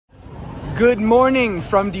Good morning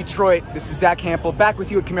from Detroit. This is Zack Hample back with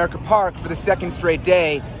you at Comerica Park for the second straight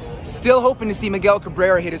day. Still hoping to see Miguel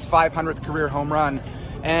Cabrera hit his 500th career home run.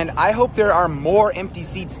 And I hope there are more empty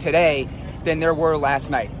seats today than there were last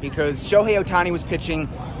night, because Shohei Ohtani was pitching.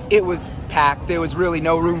 It was packed. There was really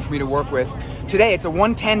no room for me to work with. Today it's a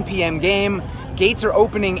 1:10 p.m. game. Gates are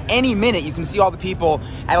opening any minute. You can see all the people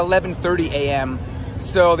at 11:30 a.m.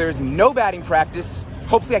 So there's no batting practice.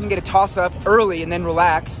 Hopefully I can get a toss-up early and then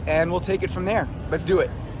relax, and we'll take it from there. Let's do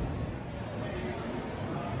it.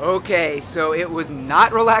 Okay, so it was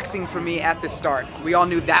not relaxing for me at the start. We all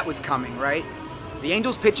knew that was coming, right? The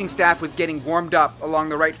Angels pitching staff was getting warmed up along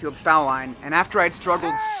the right field foul line, and after I'd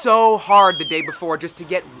struggled so hard the day before just to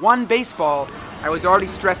get one baseball, I was already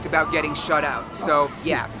stressed about getting shut out. So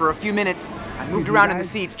yeah, for a few minutes, I moved around in the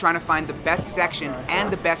seats trying to find the best section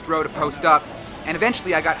and the best row to post up, and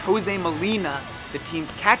eventually I got Jose Molina, the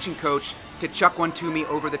team's catching coach, to chuck one to me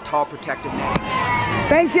over the tall protective netting.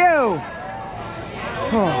 Thank you!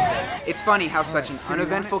 It's funny how such an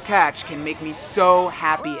uneventful catch can make me so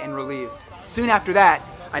happy and relieved. Soon after that,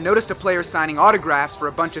 I noticed a player signing autographs for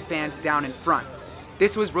a bunch of fans down in front.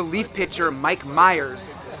 This was relief pitcher Mike Myers,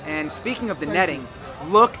 and speaking of the netting,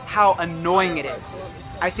 look how annoying it is.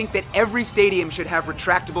 I think that every stadium should have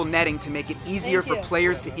retractable netting to make it easier for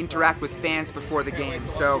players to interact with fans before the game,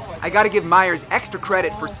 so I gotta give Myers extra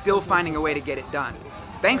credit for still finding a way to get it done.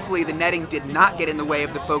 Thankfully, the netting did not get in the way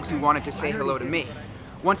of the folks who wanted to say hello to me.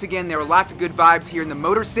 Once again, there were lots of good vibes here in the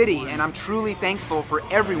Motor City, and I'm truly thankful for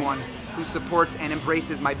everyone who supports and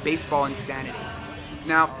embraces my baseball insanity.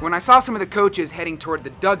 Now, when I saw some of the coaches heading toward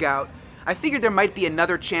the dugout, I figured there might be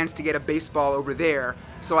another chance to get a baseball over there,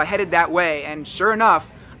 so I headed that way, and sure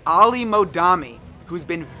enough, Ali Modami, who's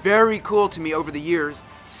been very cool to me over the years,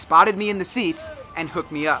 spotted me in the seats and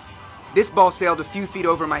hooked me up. This ball sailed a few feet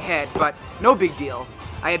over my head, but no big deal.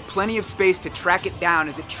 I had plenty of space to track it down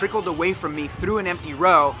as it trickled away from me through an empty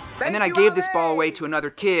row, and then I gave this ball away to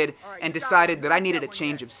another kid and decided that I needed a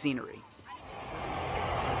change of scenery.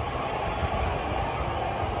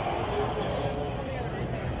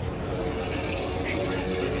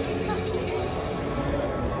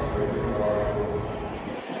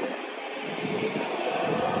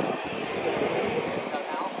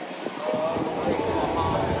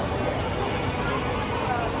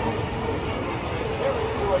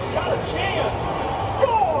 Chance!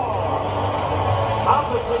 Score!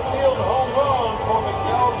 Opposite field home run for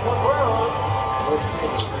Miguel Cabrera.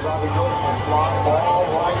 Ball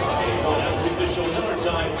right field. That's the official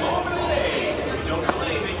overtime moment of the day. Don't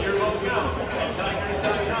delay, make your vote count at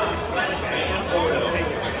Tigers.com/fanphoto.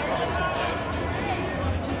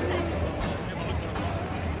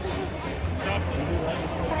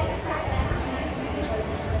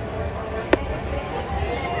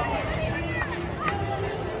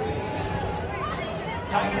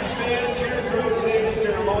 Tigers fans here to throw today's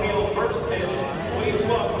ceremonial first pitch. Please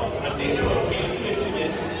welcome, a native of Katy,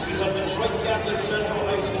 Michigan, he led Detroit Catholic Central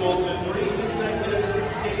High School to 3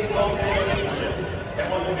 consecutive state ball championships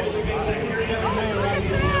and won the Michigan Junior Championship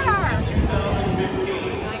in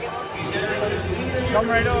 2015. He's entering his senior year. Come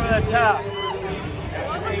right over the top.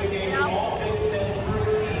 After making all Big Ten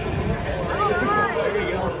first team and second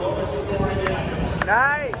player for bonus scoring action.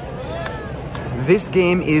 Nice! This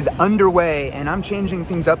game is underway, and I'm changing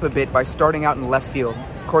things up a bit by starting out in left field.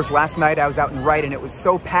 Of course, last night I was out in right and it was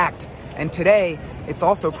so packed, and today it's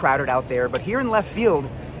also crowded out there, but here in left field,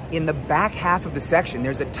 in the back half of the section,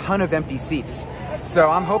 there's a ton of empty seats. So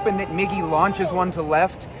I'm hoping that Miggy launches one to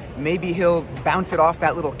left. Maybe he'll bounce it off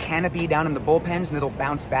that little canopy down in the bullpens and it'll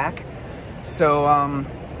bounce back. So,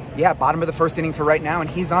 yeah, bottom of the first inning for right now, and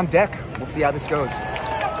he's on deck. We'll see how this goes.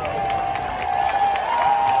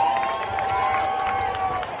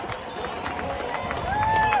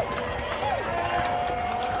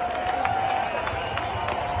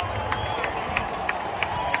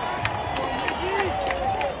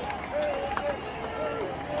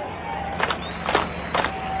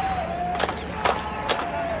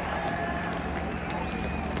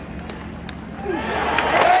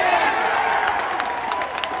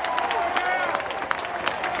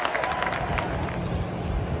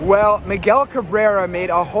 Well, Miguel Cabrera made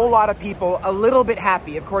a whole lot of people a little bit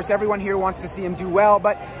happy. Of course, everyone here wants to see him do well,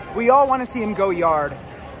 but we all want to see him go yard.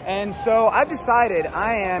 And so I've decided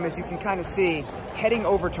I am, as you can kind of see, heading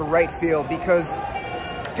over to right field, because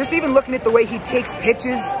just even looking at the way he takes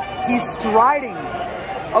pitches, he's striding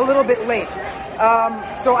a little bit late.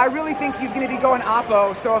 So I really think he's going to be going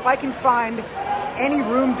oppo. So if I can find any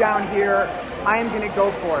room down here, I am going to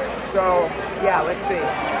go for it. So yeah, let's see.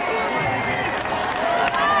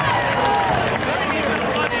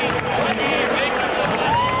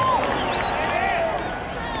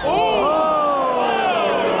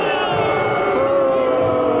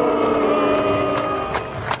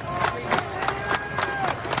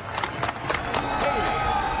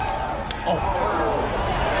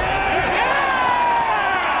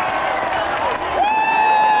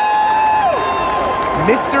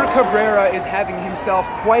 Mr. Cabrera is having himself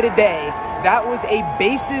quite a day. That was a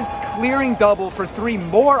bases clearing double for 3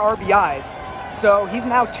 more RBIs. So he's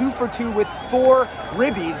now 2 for 2 with 4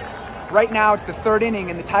 ribbies. Right now it's the 3rd inning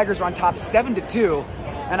and the Tigers are on top 7-2.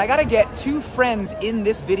 And I gotta get 2 friends in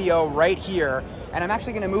this video right here. And I'm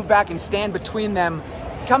actually gonna move back and stand between them.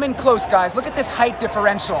 Come in close, guys. Look at this height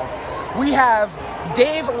differential. We have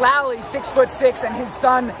Dave Lally, 6'6", and his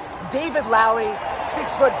son, David Lally,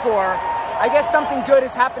 6'4". I guess something good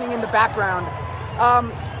is happening in the background.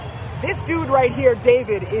 This dude right here,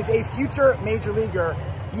 David, is a future major leaguer.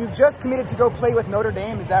 You've just committed to go play with Notre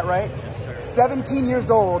Dame, is that right? Yes, sir. 17 years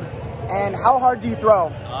old. And how hard do you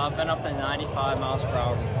throw? I've been up to 95 miles per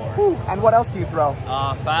hour before. Whew. And what else do you throw?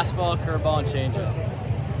 Fastball, curveball, and changeup.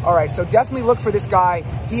 All right, so definitely look for this guy.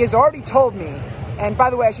 He has already told me, and by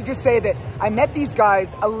the way, I should just say that I met these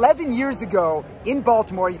guys 11 years ago in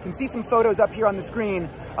Baltimore. You can see some photos up here on the screen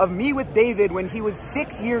of me with David when he was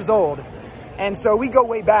 6 years old. And so we go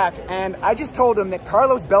way back, and I just told him that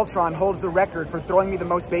Carlos Beltran holds the record for throwing me the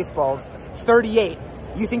most baseballs, 38.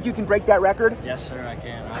 You think you can break that record? Yes, sir, I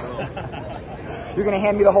can. I will. You're gonna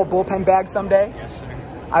hand me the whole bullpen bag someday? Yes, sir.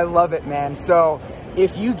 I love it, man. So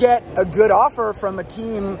if you get a good offer from a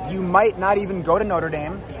team, you might not even go to Notre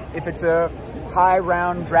Dame if it's a high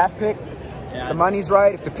round draft pick. Yeah. The money's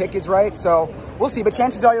right, if the pick is right. So we'll see, but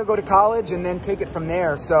chances are you'll go to college and then take it from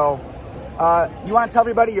there. So you want to tell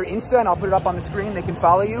everybody your Insta, and I'll put it up on the screen. They can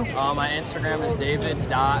follow you. My Instagram is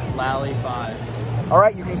david.lally5. All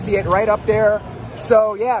right, you can see it right up there.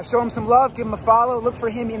 So yeah, show him some love, give him a follow, look for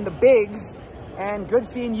him in the bigs, and good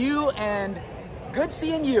seeing you, and good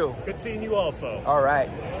seeing you. Good seeing you also. All right.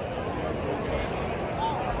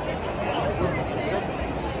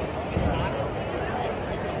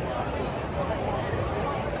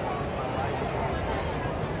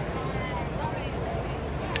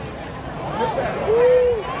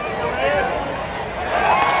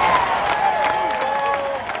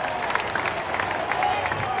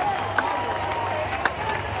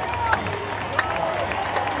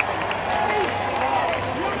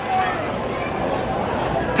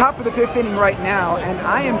 Top of the 5th inning right now, and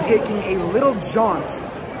I am taking a little jaunt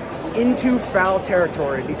into foul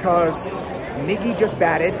territory because Miggy just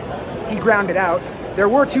batted. He grounded out. There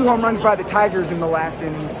were 2 home runs by the Tigers in the last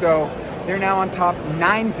inning, so they're now on top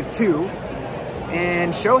 9-2.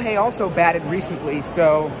 And Shohei also batted recently,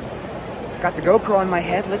 so got the GoPro on my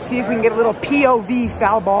head. Let's see if we can get a little POV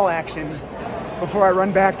foul ball action before I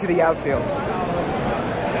run back to the outfield.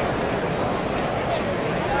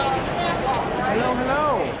 Hello,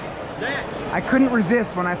 hello. Zack. I couldn't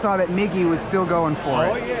resist when I saw that Miggy was still going for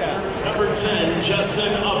it. Oh, yeah. Number 10,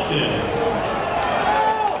 Justin Upton.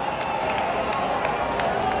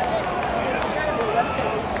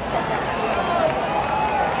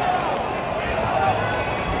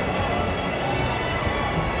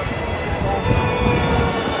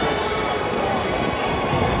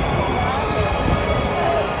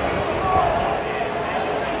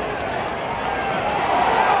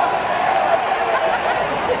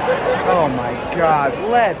 Oh my God,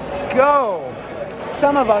 let's go.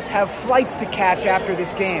 Some of us have flights to catch after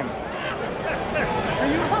this game. You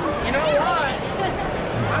know what?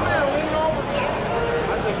 I'm going to lean over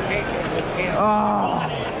there. I'm just taking this camera. Oh.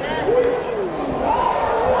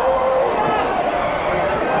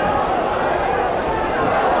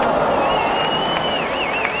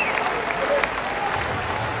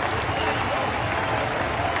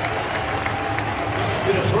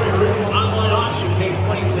 The Detroit Roots online auction takes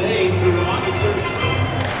place today through August 31st.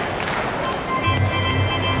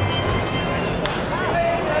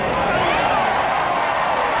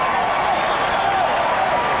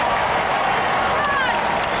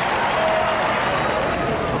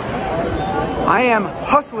 I am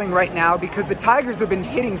hustling right now because the Tigers have been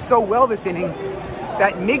hitting so well this inning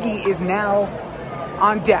that Miggy is now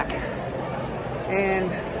on deck.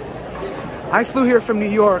 And I flew here from New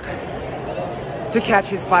York to catch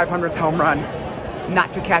his 500th home run,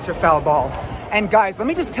 not to catch a foul ball. And guys, let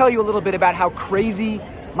me just tell you a little bit about how crazy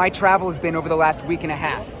my travel has been over the last week and a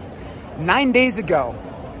half. 9 days ago,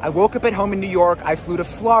 I woke up at home in New York. I flew to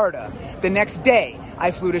Florida. The next day,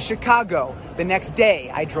 I flew to Chicago. The next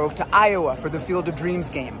day, I drove to Iowa for the Field of Dreams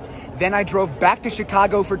game. Then I drove back to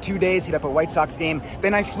Chicago for 2 days, hit up a White Sox game.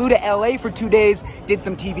 Then I flew to LA for 2 days, did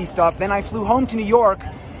some TV stuff. Then I flew home to New York,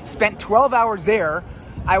 spent 12 hours there.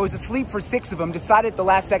 I was asleep for 6 of them, decided at the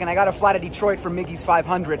last second I got to fly to Detroit for Miggy's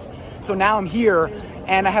 500th. So now I'm here,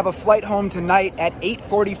 and I have a flight home tonight at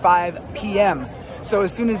 8:45 p.m. So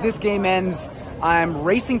as soon as this game ends, I'm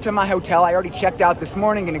racing to my hotel. I already checked out this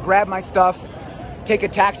morning, gonna grab my stuff, take a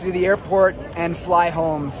taxi to the airport, and fly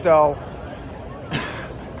home. So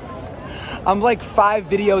I'm like 5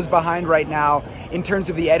 videos behind right now in terms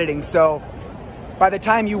of the editing. So by the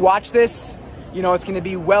time you watch this, you know, it's going to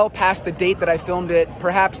be well past the date that I filmed it.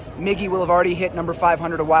 Perhaps Miggy will have already hit number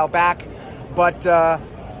 500 a while back. But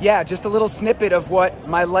yeah, just a little snippet of what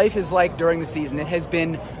my life is like during the season. It has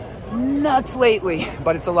been nuts lately,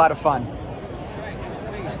 but it's a lot of fun.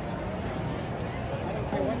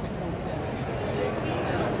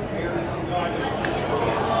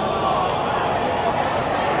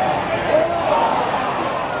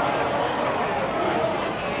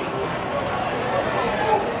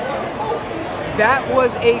 That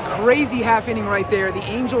was a crazy half inning right there. The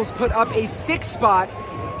Angels put up a 6 spot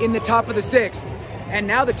in the top of the 6th. And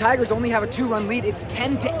now the Tigers only have a 2-run lead. It's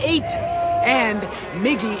 10-8. And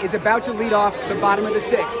Miggy is about to lead off the bottom of the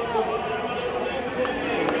 6th.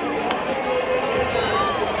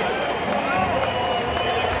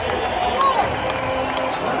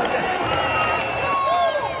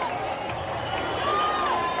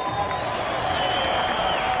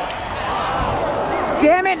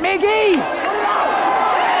 Damn it, Miggy!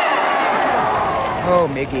 Oh,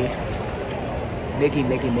 Miggy. Miggy.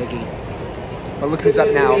 But look who's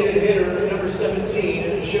up now. Hitter, number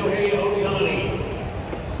 17, Shohei Ohtani.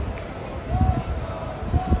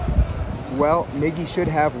 Well, Miggy should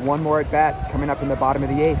have one more at bat coming up in the bottom of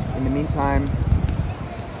the 8th. In the meantime,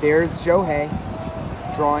 there's Shohei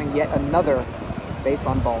drawing yet another base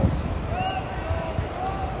on balls.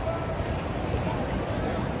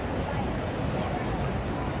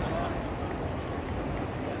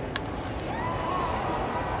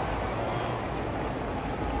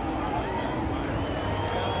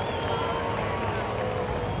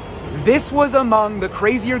 This was among the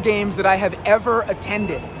crazier games that I have ever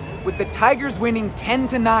attended. With the Tigers winning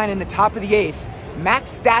 10-9 in the top of the 8th,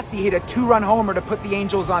 Max Stassi hit a 2-run homer to put the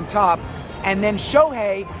Angels on top, and then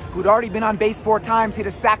Shohei, who'd already been on base 4 times, hit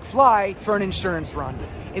a sac fly for an insurance run.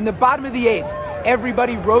 In the bottom of the 8th,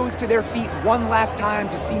 everybody rose to their feet one last time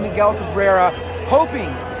to see Miguel Cabrera, hoping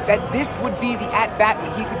that this would be the at-bat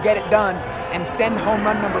when he could get it done and send home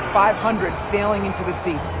run number 500 sailing into the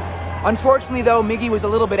seats. Unfortunately, though, Miggy was a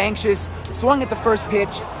little bit anxious, swung at the first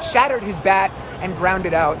pitch, shattered his bat, and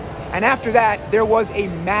grounded out. And after that, there was a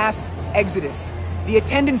mass exodus. The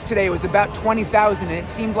attendance today was about 20,000, and it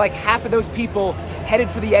seemed like half of those people headed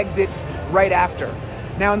for the exits right after.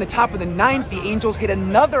 Now, in the top of the 9th, the Angels hit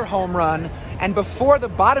another home run, and before the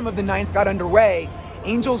bottom of the 9th got underway,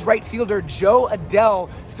 Angels right fielder Joe Adele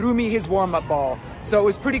threw me his warm-up ball. So it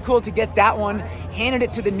was pretty cool to get that one, handed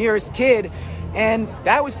it to the nearest kid, and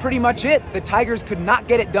that was pretty much it. The Tigers could not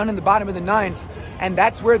get it done in the bottom of the 9th, and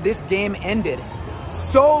that's where this game ended.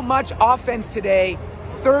 So much offense today,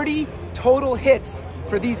 30 total hits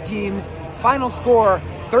for these teams. Final score,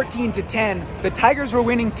 13-10. The Tigers were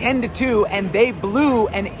winning 10-2, and they blew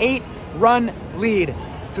an 8-run lead.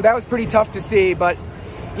 So that was pretty tough to see, but,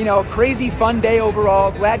 you know, crazy fun day overall.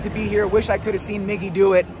 Glad to be here. Wish I could have seen Miggy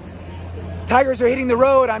do it. Tigers are hitting the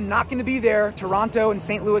road. I'm not going to be there. Toronto and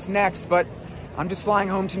St. Louis next, but I'm just flying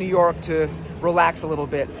home to New York to relax a little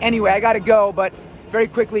bit. Anyway, I got to go, but very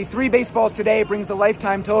quickly, 3 baseballs today brings the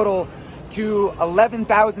lifetime total to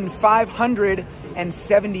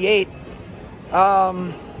 11,578.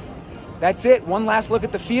 That's it. One last look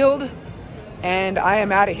at the field, and I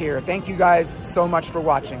am out of here. Thank you guys so much for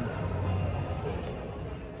watching.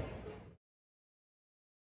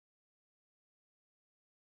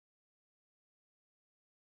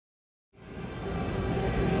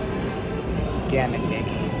 Damn it,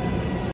 Nicky.